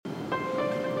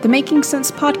The Making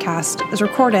Sense podcast is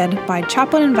recorded by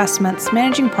Chapwood Investments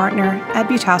Managing Partner Ed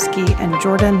Butowsky and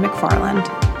Jordan McFarland.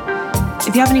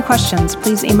 If you have any questions,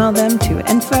 please email them to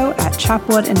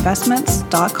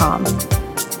info@chapwoodinvestments.com.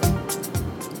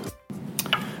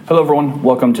 Hello, everyone.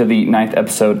 Welcome to the 9th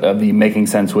episode of the Making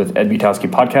Sense with Ed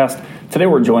Butowsky podcast. Today,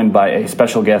 we're joined by a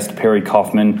special guest, Perry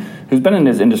Kaufman, who's been in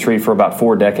his industry for about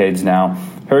 4 decades now.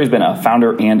 Perry's been a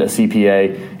founder and a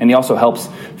CPA, and he also helps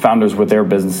founders with their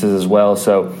businesses as well.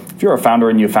 So if you're a founder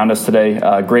and you found us today,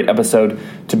 a great episode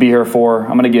to be here for.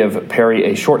 I'm going to give Perry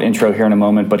a short intro here in a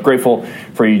moment, but grateful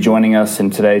for you joining us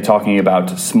and today talking about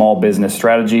small business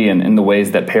strategy and the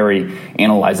ways that Perry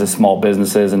analyzes small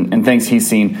businesses and things he's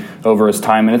seen over his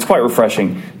time. And it's quite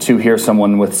refreshing to hear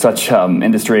someone with such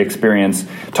industry experience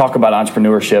talk about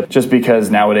entrepreneurship, just because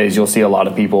nowadays you'll see a lot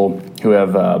of people who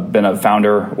have been a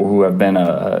founder or who have been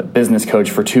a business coach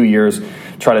for 2 years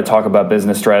try to talk about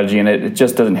business strategy, and it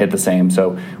just doesn't hit the same.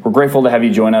 So we're grateful to have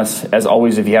you join us. As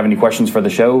always, if you have any questions for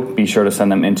the show, be sure to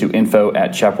send them into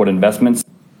info@chapwoodinvestments.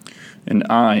 And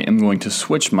I am going to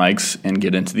switch mics and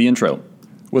get into the intro.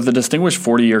 With a distinguished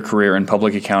 40-year career in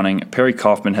public accounting, Perry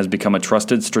Kaufman has become a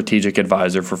trusted strategic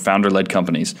advisor for founder-led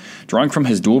companies. Drawing from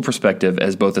his dual perspective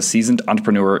as both a seasoned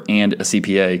entrepreneur and a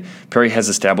CPA, Perry has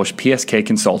established PSK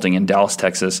Consulting in Dallas,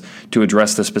 Texas, to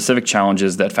address the specific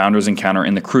challenges that founders encounter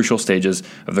in the crucial stages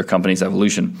of their company's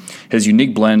evolution. His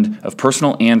unique blend of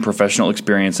personal and professional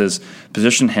experiences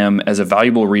position him as a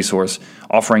valuable resource,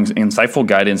 offering insightful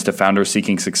guidance to founders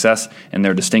seeking success in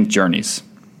their distinct journeys.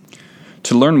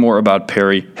 To learn more about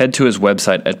Perry, head to his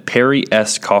website at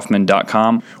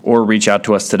perryskaufman.com or reach out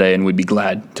to us today and we'd be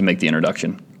glad to make the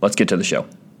introduction. Let's get to the show.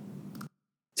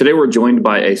 Today we're joined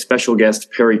by a special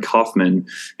guest, Perry Kaufman.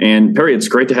 And Perry, it's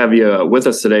great to have you with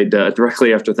us today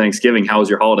directly after Thanksgiving. How was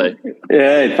your holiday?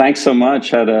 Yeah, thanks so much.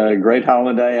 Had a great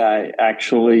holiday. I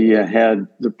actually had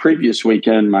the previous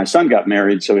weekend, my son got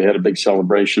married, so we had a big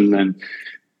celebration. And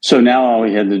so now all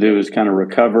we had to do is kind of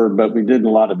recover, but we did a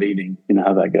lot of eating. You know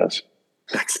how that goes.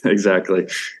 Exactly.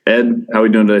 Ed, how are we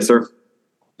doing today, sir?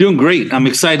 Doing great. I'm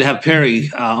excited to have Perry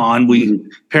on.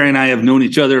 Perry and I have known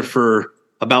each other for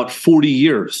about 40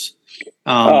 years.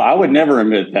 I would never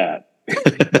admit that.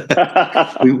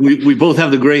 we both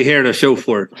have the gray hair to show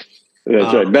for it.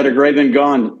 That's right. Better gray than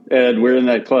gone, Ed. We're in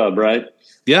that club, right?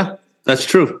 Yeah, that's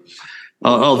true.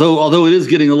 Although it is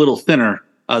getting a little thinner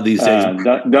these days.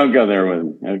 Don't go there with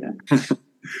me. Okay.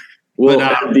 Well,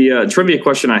 the trivia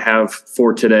question I have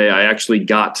for today, I actually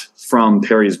got from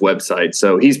Perry's website.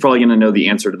 So he's probably going to know the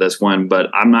answer to this one, but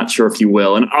I'm not sure if you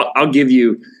will. And I'll give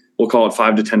you, we'll call it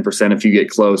 5 to 10% if you get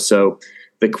close. So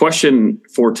the question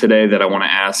for today that I want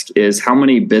to ask is how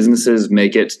many businesses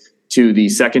make it to the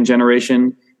second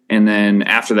generation? And then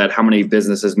after that, how many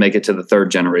businesses make it to the third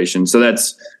generation? So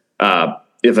that's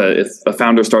if a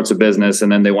founder starts a business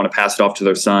and then they want to pass it off to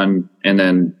their son, and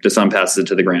then the son passes it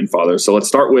to the grandfather. So let's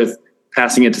start with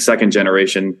passing it to second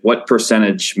generation. What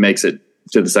percentage makes it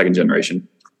to the second generation?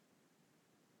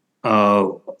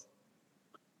 I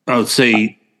would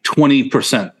say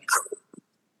 20%.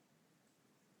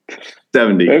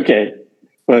 70. Okay.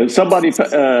 Well, somebody,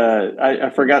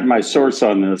 I forgot my source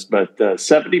on this, but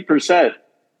 70%.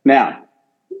 Now,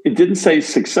 it didn't say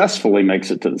successfully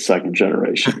makes it to the second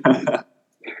generation.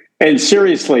 And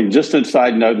seriously, just a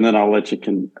side note, and then I'll let you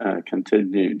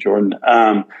continue, Jordan.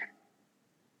 All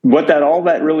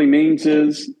that really means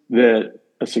is that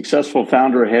a successful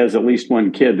founder has at least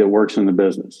one kid that works in the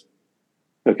business.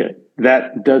 Okay.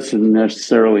 That doesn't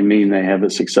necessarily mean they have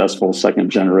a successful second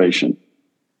generation,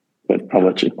 but I'll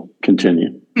let you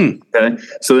continue. Okay.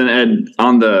 So then, Ed,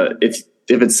 if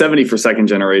it's 70 for second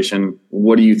generation,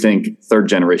 what do you think third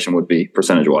generation would be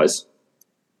percentage-wise?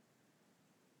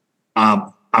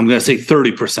 I'm going to say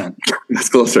 30%. That's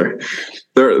closer.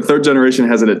 Third generation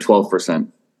has it at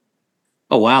 12%.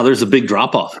 Oh, wow. There's a big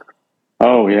drop off.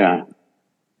 Oh, yeah.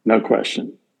 No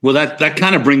question. Well, that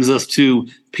kind of brings us to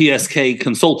PSK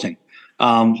Consulting.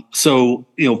 So,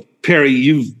 Perry,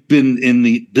 you've been in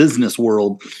the business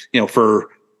world, for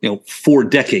 4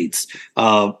 decades.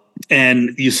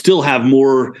 And you still have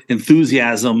more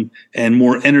enthusiasm and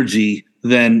more energy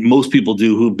than most people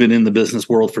do who've been in the business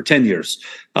world for 10 years.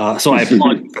 So I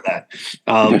applaud you for that.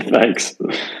 Thanks.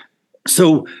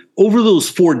 So over those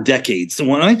 4 decades,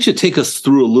 why don't you take us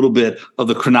through a little bit of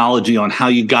the chronology on how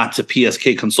you got to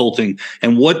PSK Consulting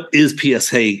and what is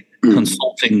PSK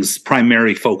Consulting's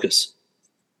primary focus?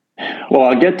 Well,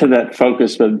 I'll get to that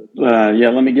focus, but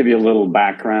let me give you a little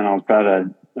background. I'll try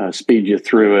to speed you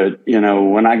through it.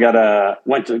 When I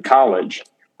went to college,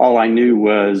 all I knew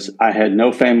was I had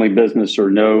no family business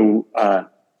or no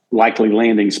likely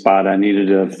landing spot. I needed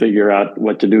to figure out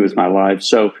what to do with my life.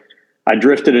 So I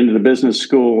drifted into the business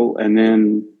school, and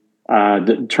then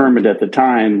determined at the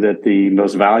time that the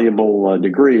most valuable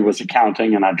degree was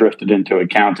accounting, and I drifted into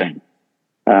accounting.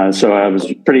 So I was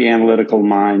a pretty analytical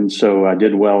mind, so I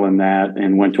did well in that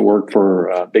and went to work for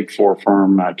a big four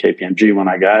firm, KPMG, when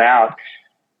I got out.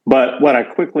 But what I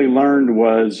quickly learned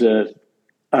was that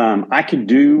I could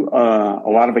do a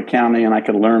lot of accounting, and I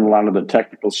could learn a lot of the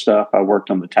technical stuff. I worked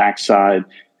on the tax side,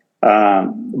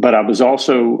 but I was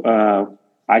also,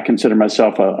 I consider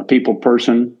myself a people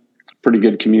person, pretty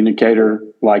good communicator,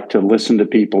 like to listen to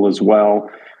people as well.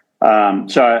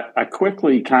 So I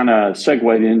quickly kind of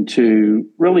segued into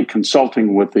really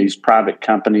consulting with these private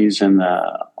companies and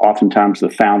oftentimes the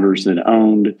founders that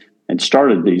owned and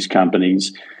started these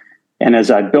companies. And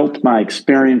as I built my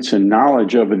experience and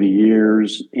knowledge over the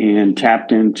years and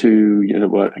tapped into,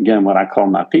 what I call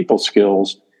my people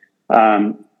skills,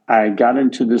 I got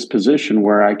into this position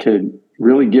where I could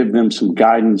really give them some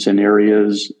guidance in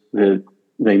areas that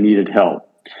they needed help.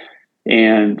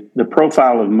 And the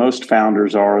profile of most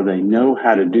founders are they know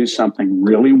how to do something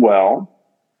really well,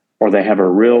 or they have a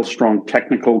real strong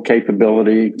technical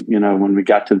capability, when we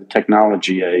got to the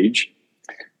technology age.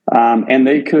 And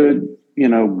they could,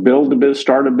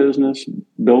 start a business,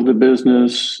 build a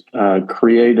business,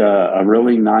 create a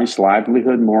really nice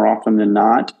livelihood more often than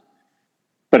not.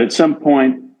 But at some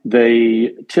point,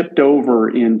 they tipped over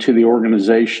into the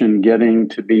organization getting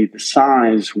to be the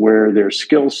size where their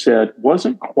skill set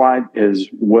wasn't quite as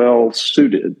well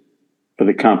suited for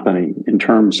the company in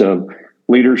terms of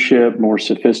leadership, more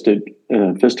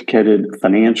sophisticated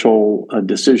financial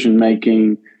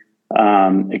decision-making,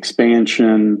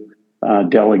 expansion,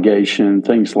 delegation,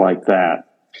 things like that.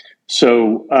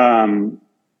 So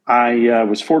I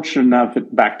was fortunate enough,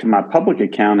 back to my public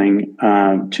accounting,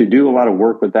 to do a lot of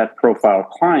work with that profile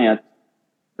client,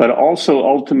 but also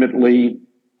ultimately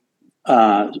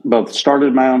both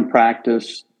started my own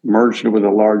practice, merged with a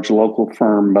large local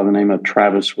firm by the name of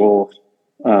Travis Wolf,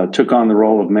 took on the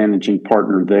role of managing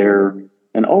partner there,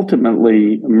 and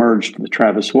ultimately merged the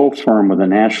Travis Wolf firm with a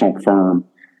national firm.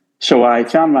 So I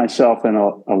found myself in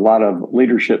a lot of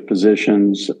leadership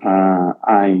positions.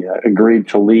 I agreed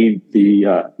to lead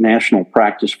the national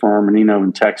practice firm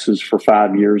in Texas for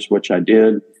 5 years, which I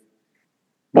did.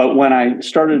 But when I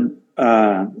started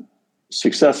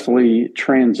successfully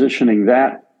transitioning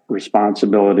that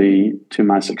responsibility to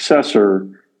my successor,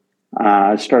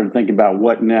 I started thinking about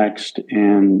what next.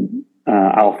 And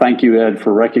I'll thank you, Ed,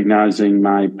 for recognizing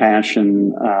my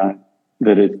passion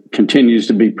that it continues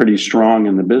to be pretty strong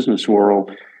in the business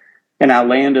world. And I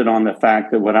landed on the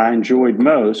fact that what I enjoyed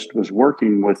most was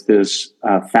working with this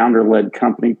founder-led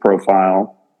company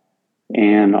profile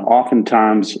and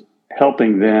oftentimes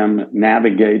helping them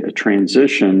navigate a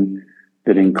transition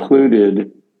that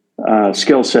included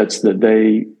skill sets that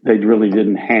they really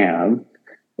didn't have.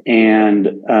 And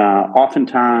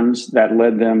oftentimes that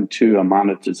led them to a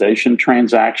monetization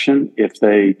transaction if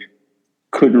they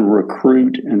couldn't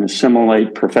recruit and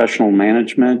assimilate professional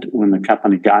management when the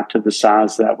company got to the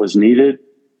size that was needed.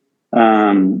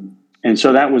 And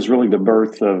so that was really the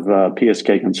birth of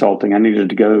PSK Consulting. I needed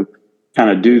to go kind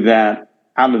of do that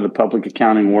out of the public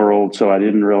accounting world, so I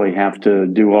didn't really have to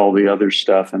do all the other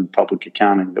stuff in public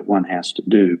accounting that one has to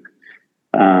do.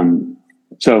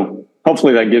 So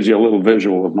hopefully that gives you a little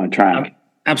visual of my track.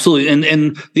 Absolutely.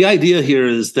 And the idea here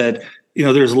is that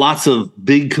there's lots of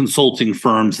big consulting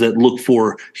firms that look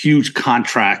for huge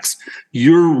contracts.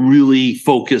 You're really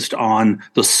focused on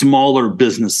the smaller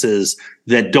businesses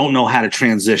that don't know how to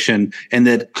transition and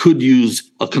that could use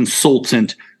a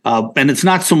consultant. And it's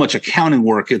not so much accounting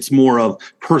work. It's more of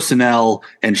personnel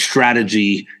and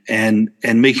strategy and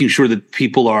making sure that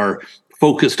people are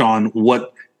focused on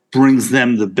what brings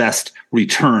them the best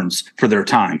returns for their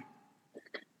time.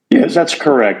 Yes, that's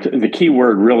correct. The key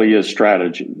word really is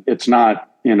strategy. It's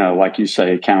not, like you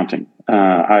say, accounting.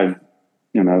 I've,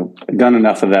 done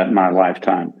enough of that in my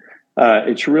lifetime.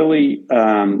 It's really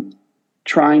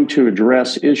trying to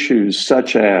address issues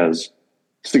such as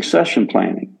succession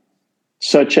planning,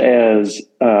 such as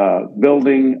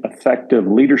building effective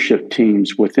leadership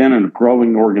teams within a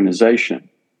growing organization,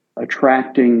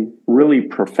 attracting really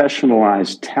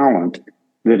professionalized talent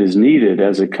that is needed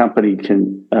as a company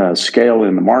can scale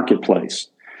in the marketplace.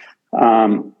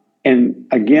 And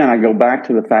again, I go back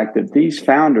to the fact that these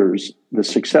founders, the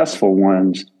successful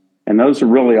ones, and those are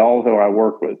really all who I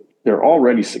work with, they're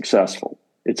already successful.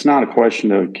 It's not a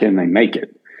question of can they make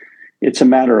it. It's a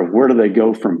matter of where do they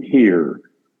go from here.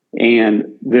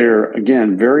 And they're,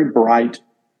 again, very bright,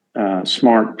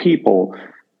 smart people,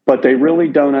 but they really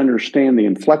don't understand the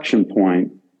inflection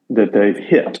point that they've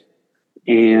hit,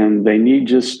 and they need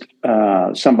just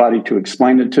somebody to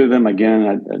explain it to them.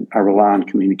 Again, I rely on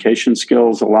communication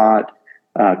skills a lot,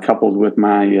 coupled with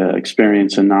my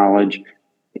experience and knowledge,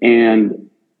 and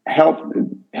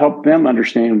help them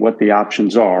understand what the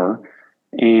options are.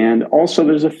 And also,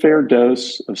 there's a fair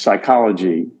dose of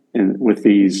psychology with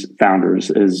these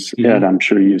founders, as Ed, I'm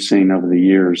sure you've seen over the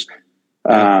years.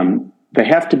 They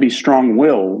have to be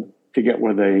strong-willed to get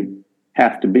where they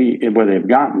have to be, where they've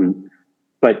gotten.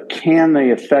 But can they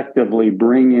effectively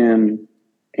bring in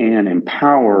and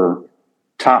empower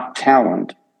top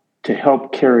talent to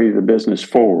help carry the business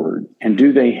forward? And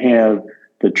do they have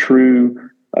the true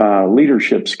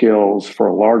leadership skills for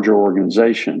a larger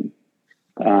organization?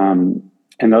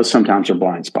 And those sometimes are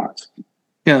blind spots.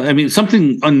 Yeah, I mean,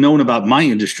 something unknown about my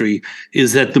industry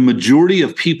is that the majority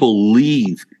of people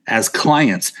leave as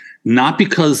clients not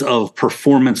because of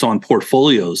performance on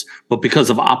portfolios, but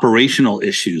because of operational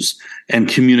issues and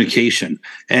communication.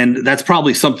 And that's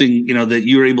probably something, that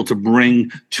you're able to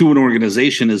bring to an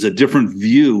organization is a different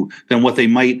view than what they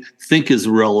might think is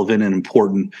relevant and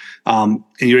important. And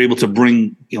you're able to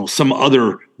bring, some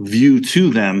other view to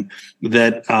them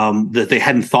that that they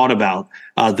hadn't thought about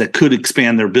that could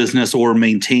expand their business or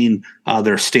maintain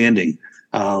their standing.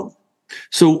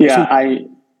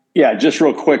 Just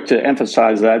real quick to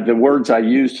emphasize that, the words I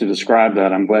use to describe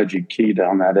that, I'm glad you keyed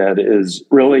on that, Ed, is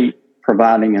really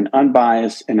providing an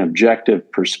unbiased and objective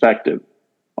perspective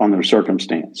on their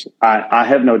circumstance. I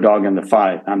have no dog in the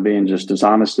fight. I'm being just as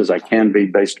honest as I can be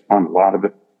based upon a lot of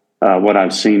it, what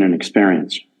I've seen and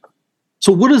experienced.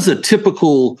 So what is a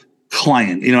typical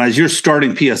client, as you're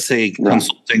starting PSK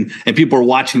Consulting and people are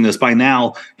watching this by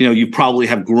now, you probably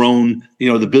have grown,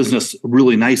 the business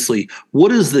really nicely.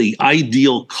 What is the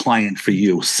ideal client for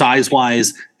you,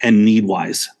 size-wise and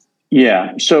need-wise?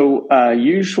 Yeah. So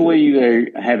usually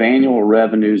they have annual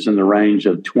revenues in the range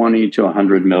of 20 to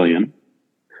 100 million.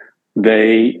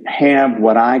 They have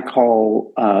what I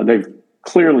call, they've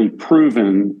clearly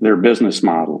proven their business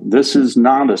model. This is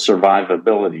not a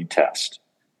survivability test.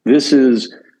 This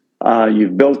is,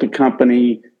 you've built a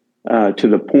company to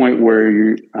the point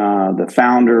where the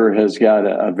founder has got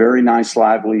a very nice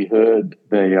livelihood.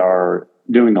 They are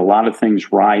doing a lot of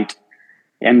things right,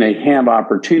 and they have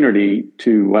opportunity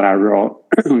to what I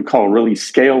call really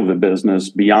scale the business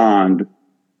beyond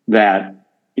that,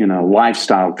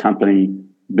 lifestyle company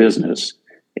business.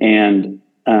 And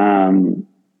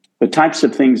the types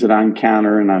of things that I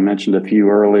encounter, and I mentioned a few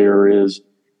earlier, is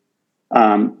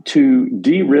to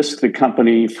de-risk the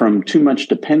company from too much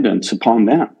dependence upon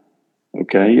them.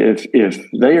 Okay, if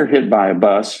they are hit by a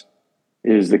bus,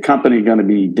 is the company going to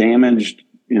be damaged,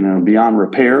 beyond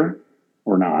repair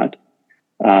or not?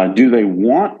 Do they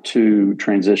want to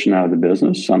transition out of the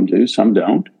business? Some do, some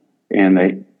don't.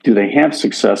 And do they have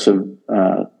successive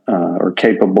or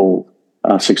capable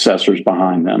successors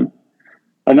behind them?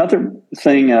 Another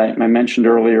thing I mentioned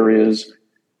earlier is,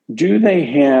 do they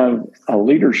have a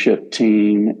leadership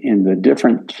team in the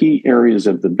different key areas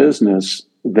of the business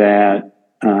that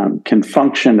can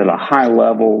function at a high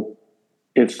level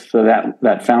if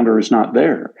that founder is not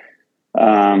there?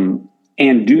 And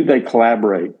do they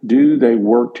collaborate? Do they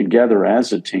work together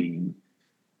as a team?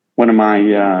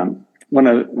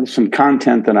 Some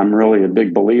content that I'm really a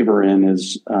big believer in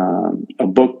is a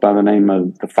book by the name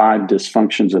of The 5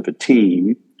 Dysfunctions of a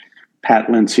Team. Pat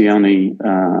Lencioni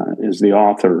is the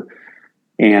author,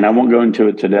 and I won't go into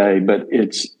it today, but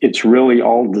it's really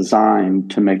all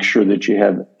designed to make sure that you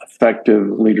have effective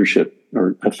leadership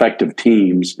or effective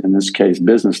teams, in this case,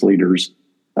 business leaders,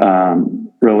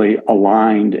 really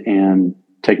aligned and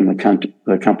taking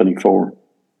the company forward.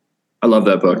 I love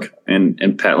that book and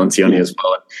Pat Lencioni as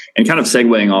well. And kind of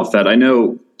segueing off that, I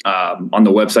know on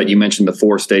the website you mentioned the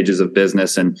 4 stages of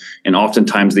business, and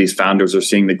oftentimes these founders are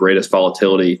seeing the greatest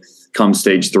volatility come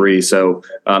stage 3. So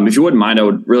if you wouldn't mind, I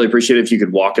would really appreciate it if you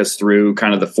could walk us through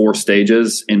kind of the 4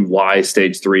 stages and why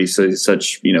stage 3 is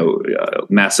such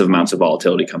massive amounts of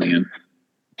volatility coming in.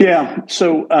 Yeah.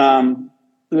 So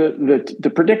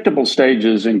the predictable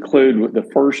stages include the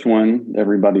first one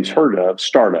everybody's heard of,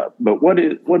 startup. But what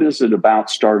is it about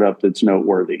startup that's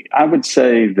noteworthy? I would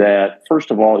say that,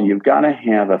 first of all, you've got to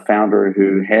have a founder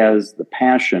who has the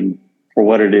passion for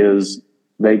what it is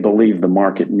they believe the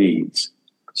market needs.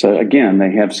 So again,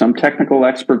 they have some technical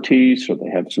expertise, or they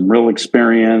have some real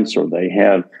experience, or they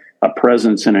have a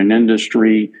presence in an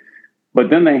industry. But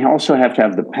then they also have to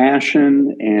have the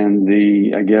passion and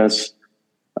the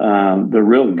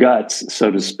real guts, so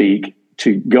to speak,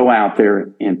 to go out there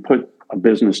and put a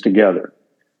business together.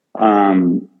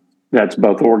 That's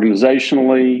both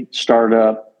organizationally,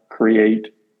 startup,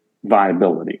 create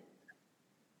viability.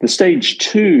 The stage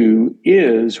 2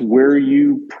 is where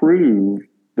you prove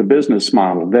the business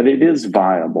model, that it is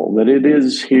viable, that it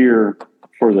is here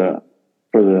for the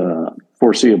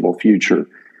foreseeable future.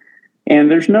 And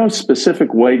there's no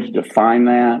specific way to define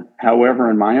that. However,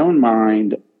 in my own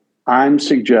mind, I'm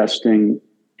suggesting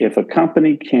if a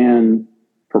company can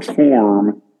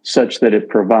perform such that it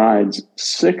provides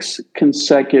 6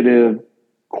 consecutive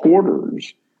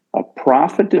quarters of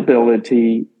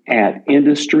profitability at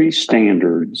industry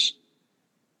standards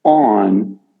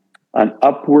on an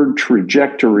upward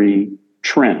trajectory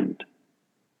trend.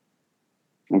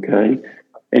 Okay?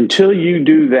 Until you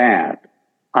do that,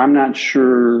 I'm not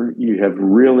sure you have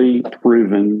really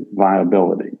proven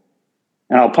viability.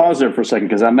 And I'll pause there for a second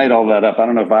because I made all that up. I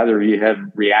don't know if either of you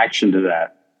had reaction to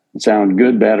that. It sound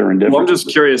good, bad, or indifferent? Well, I'm just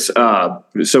curious.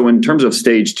 So in terms of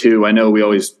stage 2, I know we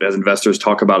always, as investors,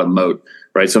 talk about a moat,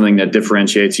 right? Something that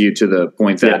differentiates you to the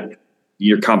point that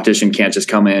your competition can't just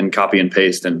come in, copy and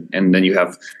paste, and then you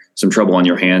have some trouble on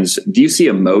your hands. Do you see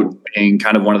a moat being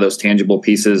kind of one of those tangible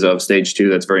pieces of stage 2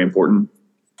 that's very important?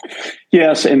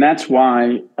 Yes, and that's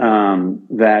why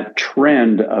that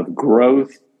trend of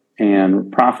growth and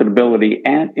profitability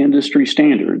at industry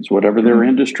standards, whatever their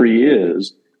industry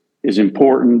is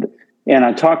important. And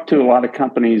I talk to a lot of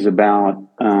companies about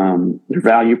their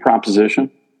value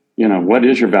proposition. You know, what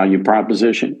is your value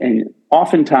proposition? And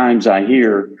oftentimes I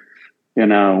hear, you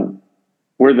know,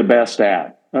 we're the best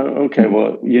at. Okay,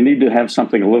 well, you need to have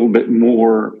something a little bit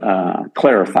more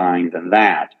clarifying than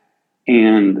that.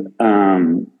 And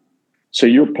so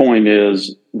your point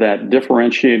is that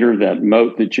differentiator, that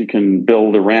moat that you can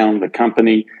build around the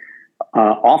company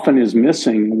often is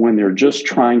missing when they're just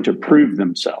trying to prove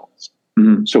themselves.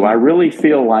 Mm-hmm. So I really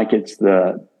feel like it's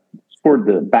toward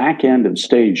the back end of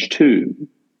stage 2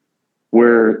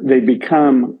 where they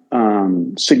become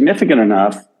significant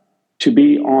enough to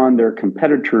be on their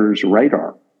competitors'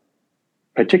 radar,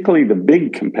 particularly the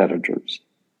big competitors.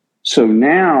 So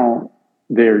now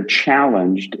they're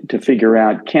challenged to figure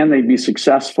out, can they be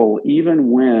successful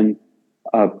even when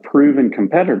a proven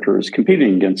competitor is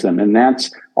competing against them? And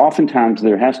that's oftentimes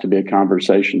there has to be a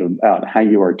conversation about how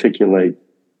you articulate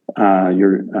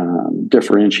your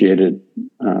differentiated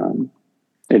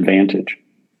advantage.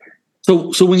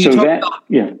 So when you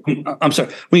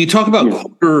when you talk about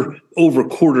quarter over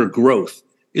quarter growth,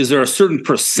 is there a certain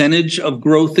percentage of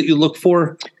growth that you look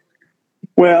for?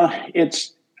 Well,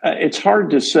 it's hard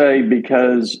to say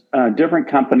because different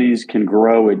companies can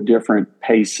grow at different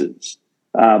paces.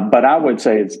 But I would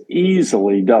say it's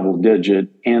easily double digit.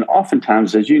 And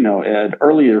oftentimes, as you know, Ed,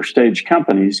 earlier stage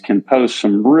companies can post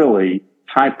some really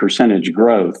high percentage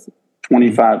growth,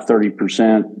 25,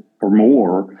 30% or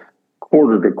more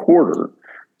quarter to quarter.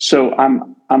 So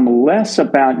I'm less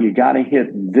about you got to hit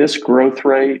this growth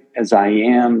rate as I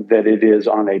am that it is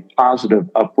on a positive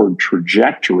upward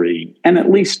trajectory and at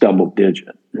least double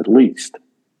digit, at least.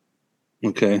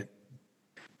 Okay.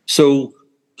 So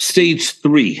stage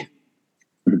 3.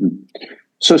 Mm-hmm.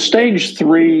 So stage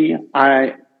 3,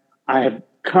 I have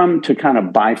come to kind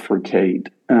of bifurcate.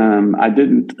 I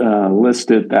didn't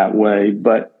list it that way,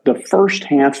 but the first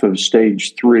half of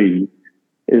stage 3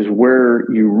 is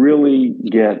where you really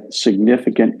get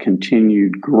significant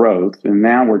continued growth. And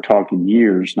now we're talking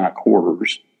years, not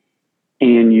quarters.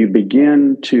 And you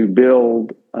begin to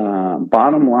build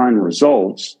bottom line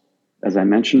results, as I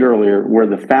mentioned earlier, where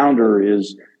the founder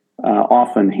is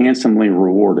often handsomely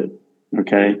rewarded.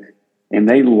 Okay. And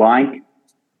they like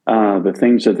the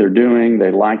things that they're doing.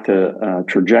 They like the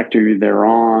trajectory they're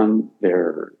on.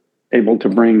 They're able to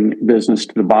bring business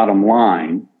to the bottom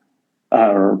line.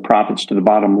 Or profits to the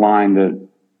bottom line that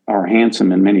are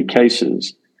handsome in many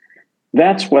cases.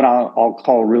 That's what I'll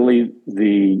call really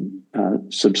the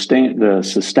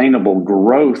sustainable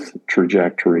growth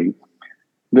trajectory.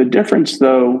 The difference,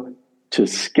 though, to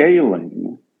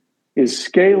scaling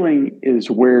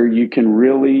is where you can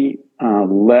really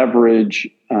leverage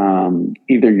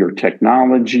either your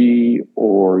technology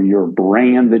or your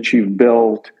brand that you've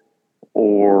built,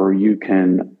 or you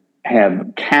can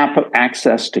have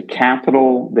access to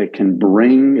capital that can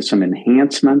bring some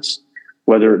enhancements,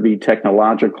 whether it be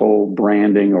technological,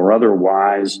 branding, or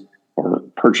otherwise, or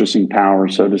purchasing power,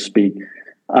 so to speak.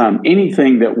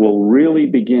 Anything that will really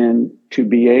begin to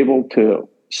be able to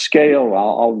scale.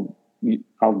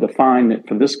 I'll define it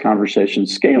for this conversation.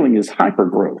 Scaling is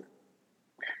hypergrowth.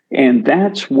 And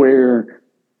that's where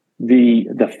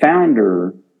the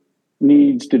founder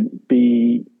needs to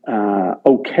be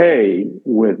okay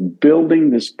with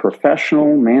building this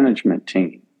professional management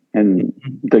team. And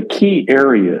the key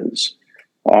areas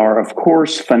are, of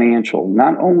course, financial.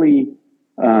 Not only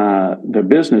the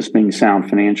business being sound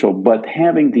financial, but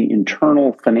having the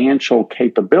internal financial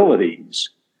capabilities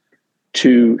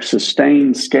to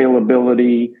sustain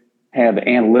scalability, have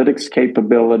analytics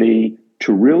capability,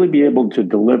 to really be able to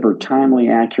deliver timely,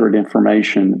 accurate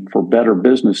information for better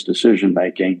business decision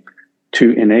making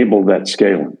to enable that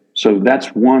scaling. So that's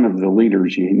one of the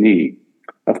leaders you need.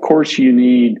 Of course, you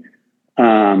need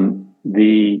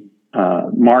the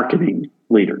marketing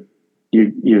leader.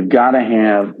 You've got to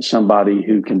have somebody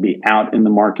who can be out in the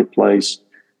marketplace,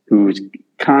 who's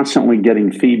constantly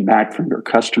getting feedback from their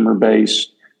customer base,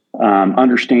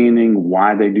 understanding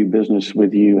why they do business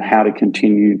with you, how to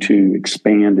continue to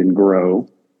expand and grow.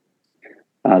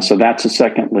 So that's a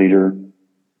second leader.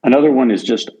 Another one is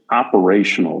just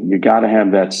operational. You got to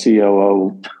have that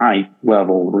COO type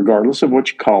level, regardless of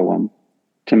what you call them,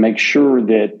 to make sure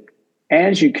that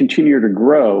as you continue to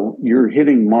grow, you're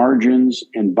hitting margins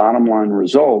and bottom line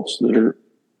results that are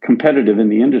competitive in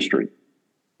the industry.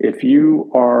 If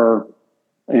you are,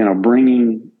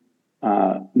 bringing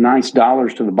nice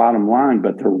dollars to the bottom line,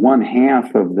 but they're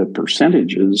 1/2 of the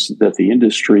percentages that the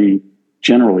industry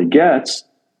generally gets,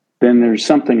 then there's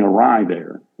something awry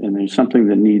there, and there's something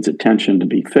that needs attention to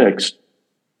be fixed.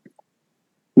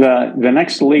 The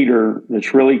next leader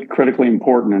that's really critically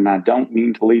important, and I don't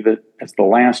mean to leave it as the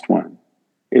last one,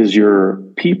 is your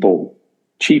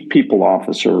chief people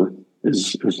officer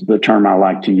is the term I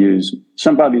like to use.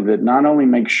 Somebody that not only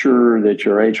makes sure that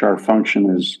your HR function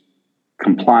is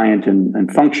compliant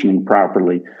and functioning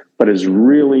properly, but is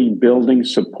really building,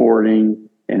 supporting,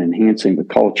 and enhancing the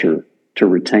culture to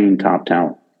retain top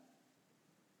talent.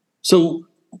 So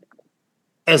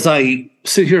as I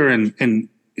sit here and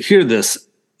hear this,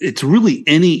 it's really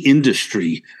any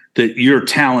industry that your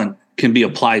talent can be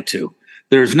applied to.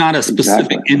 There's not a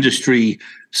specific industry.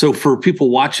 So for people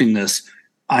watching this,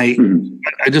 I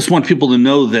just want people to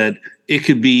know that it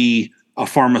could be a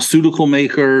pharmaceutical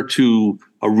maker to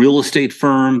a real estate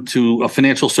firm to a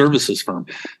financial services firm.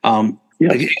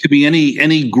 It could be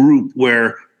any group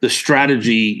where the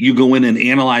strategy, you go in and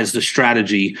analyze the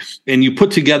strategy and you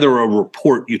put together a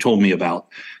report you told me about.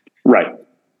 Right.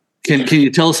 Can you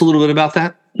tell us a little bit about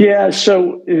that? Yeah.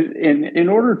 So in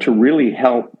order to really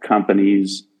help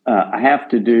companies, I have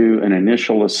to do an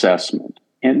initial assessment.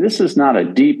 And this is not a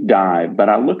deep dive, but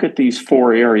I look at these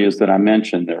 4 areas that I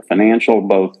mentioned. They're financial,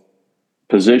 both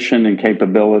position and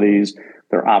capabilities,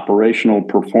 their operational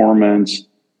performance,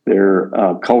 their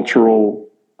cultural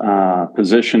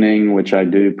positioning, which I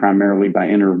do primarily by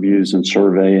interviews and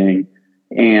surveying,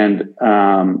 and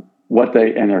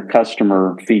their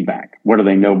customer feedback. What do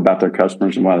they know about their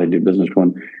customers and why they do business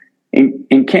with them?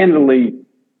 And candidly,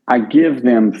 I give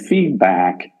them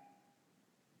feedback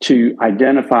to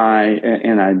identify,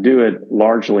 and I do it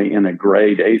largely in a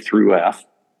grade A through F,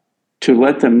 to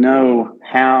let them know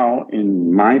how,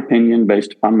 in my opinion,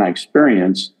 based upon my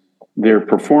experience, they're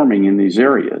performing in these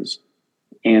areas.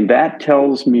 And that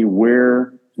tells me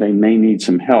where they may need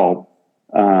some help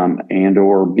and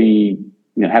or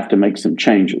have to make some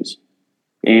changes.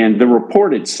 And the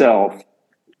report itself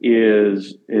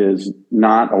is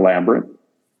not elaborate.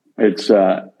 It's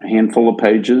a handful of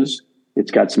pages. It's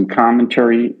got some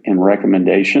commentary and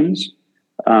recommendations.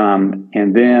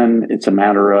 And then it's a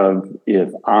matter of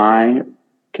if I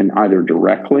can either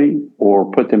directly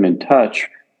or put them in touch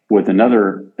with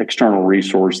another external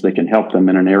resource that can help them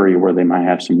in an area where they might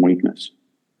have some weakness.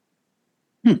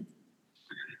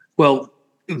 Well,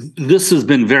 this has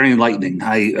been very enlightening.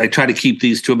 I try to keep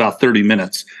these to about 30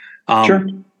 minutes. Sure.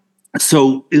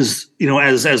 So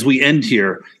as we end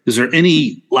here, is there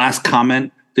any last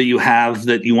comment that you have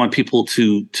that you want people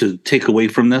to take away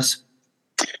from this?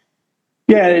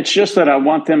 Yeah, it's just that I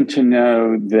want them to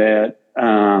know that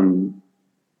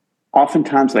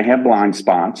oftentimes they have blind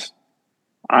spots.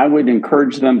 I would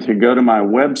encourage them to go to my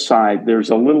website. There's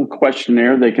a little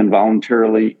questionnaire they can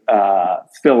voluntarily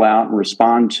fill out and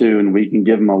respond to, and we can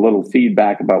give them a little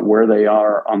feedback about where they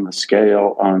are on the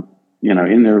scale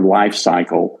in their life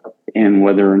cycle and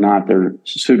whether or not they're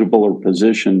suitable or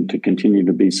positioned to continue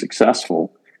to be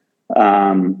successful.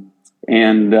 And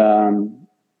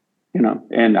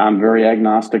I'm very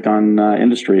agnostic on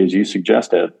industry, as you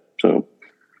suggested. So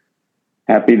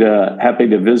happy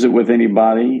to visit with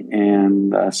anybody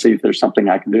and see if there's something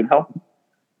I can do to help.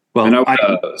 Well, and I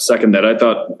would second that. I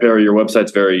thought, Perry, your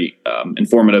website's very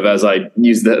informative. As I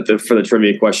used for the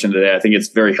trivia question today, I think it's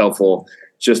very helpful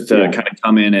just to kind of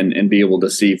come in and be able to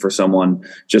see for someone,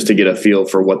 just to get a feel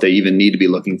for what they even need to be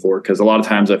looking for. Because a lot of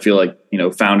times I feel like,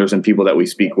 founders and people that we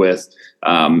speak with,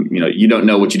 you don't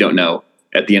know what you don't know.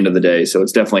 at the end of the day. So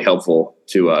it's definitely helpful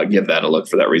to give that a look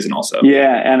for that reason also.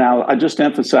 Yeah, and I just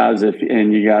emphasize, if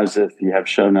you have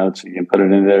show notes, you can put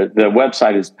it in there. The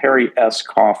website is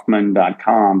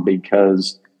perryskaufman.com,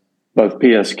 because both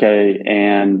PSK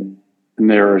and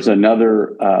there's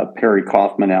another Perry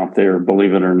Kaufman out there,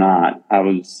 believe it or not. I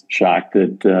was shocked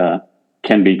that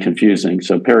can be confusing.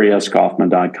 So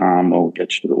perryskaufman.com will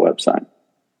get you to the website.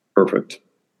 Perfect.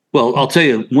 Well, I'll tell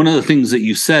you, one of the things that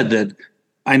you said that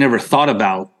I never thought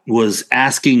about was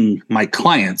asking my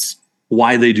clients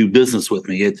why they do business with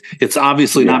me. It's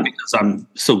obviously not because I'm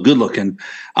so good looking,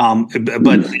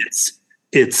 but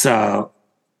it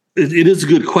is a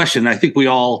good question. I think we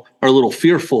all are a little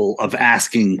fearful of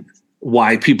asking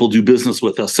why people do business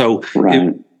with us. So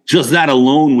just that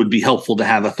alone would be helpful to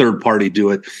have a third party do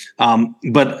it.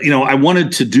 But I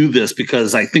wanted to do this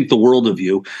because I think the world of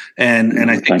you,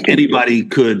 and I think anybody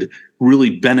could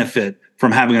really benefit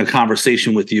from having a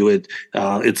conversation with you.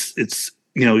 It's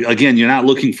again, you're not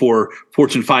looking for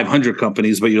Fortune 500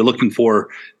 companies, but you're looking for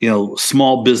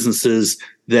small businesses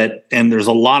and there's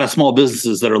a lot of small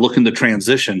businesses that are looking to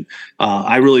transition.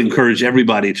 I really encourage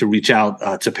everybody to reach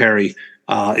out to Perry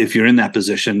if you're in that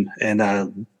position, and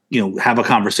have a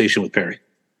conversation with Perry.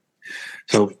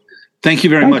 So thank you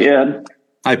very much, Ed.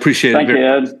 I appreciate it. Thank you,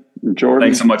 Ed. Jordan.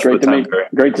 Thanks so much for the time, Perry.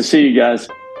 Great to see you guys.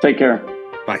 Take care.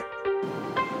 Bye.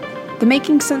 The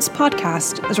Making Sense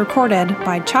podcast is recorded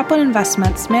by Chaplin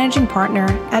Investments Managing Partner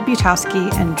Ed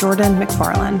Butowsky and Jordan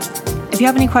McFarland. If you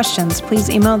have any questions, please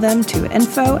email them to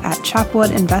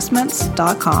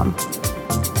info@chapwoodinvestments.com.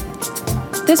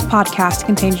 This podcast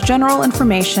contains general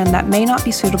information that may not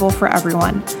be suitable for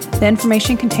everyone. The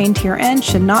information contained herein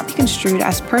should not be construed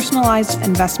as personalized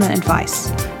investment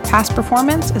advice. Past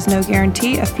performance is no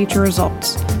guarantee of future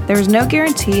results. There is no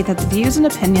guarantee that the views and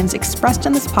opinions expressed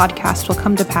in this podcast will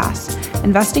come to pass.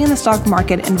 Investing in the stock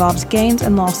market involves gains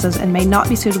and losses and may not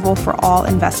be suitable for all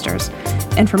investors.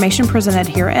 Information presented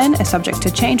herein is subject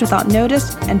to change without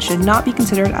notice and should not be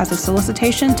considered as a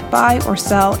solicitation to buy or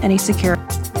sell any security.